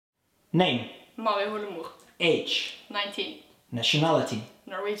Name. Hole Mohr. Age. 19. Nationality.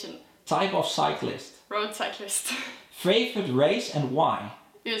 Norwegian. Type of cyclist. Road cyclist. Favorite race and why?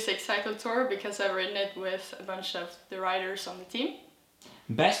 U6 Cycle Tour because I've ridden it with a bunch of the riders on the team.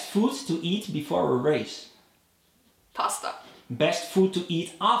 Best foods to eat before a race. Pasta. Best food to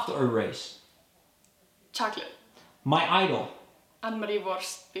eat after a race. Chocolate. My idol. Anne-Marie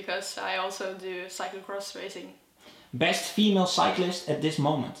Worst because I also do cyclocross racing. Best female cyclist at this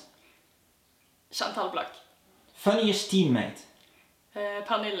moment. Chantal Black. Funniest teammate.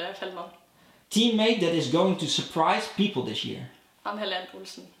 Pernille Feldman. Teammate that is going to surprise people this year. Anne-Helene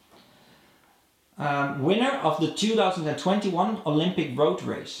Olsen. Winner of the 2021 Olympic road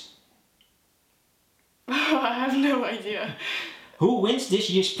race. I have no idea. Who wins this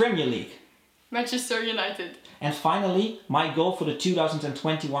year's Premier League? Manchester United. And finally, my goal for the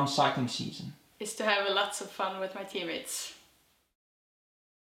 2021 cycling season. Is to have lots of fun with my teammates.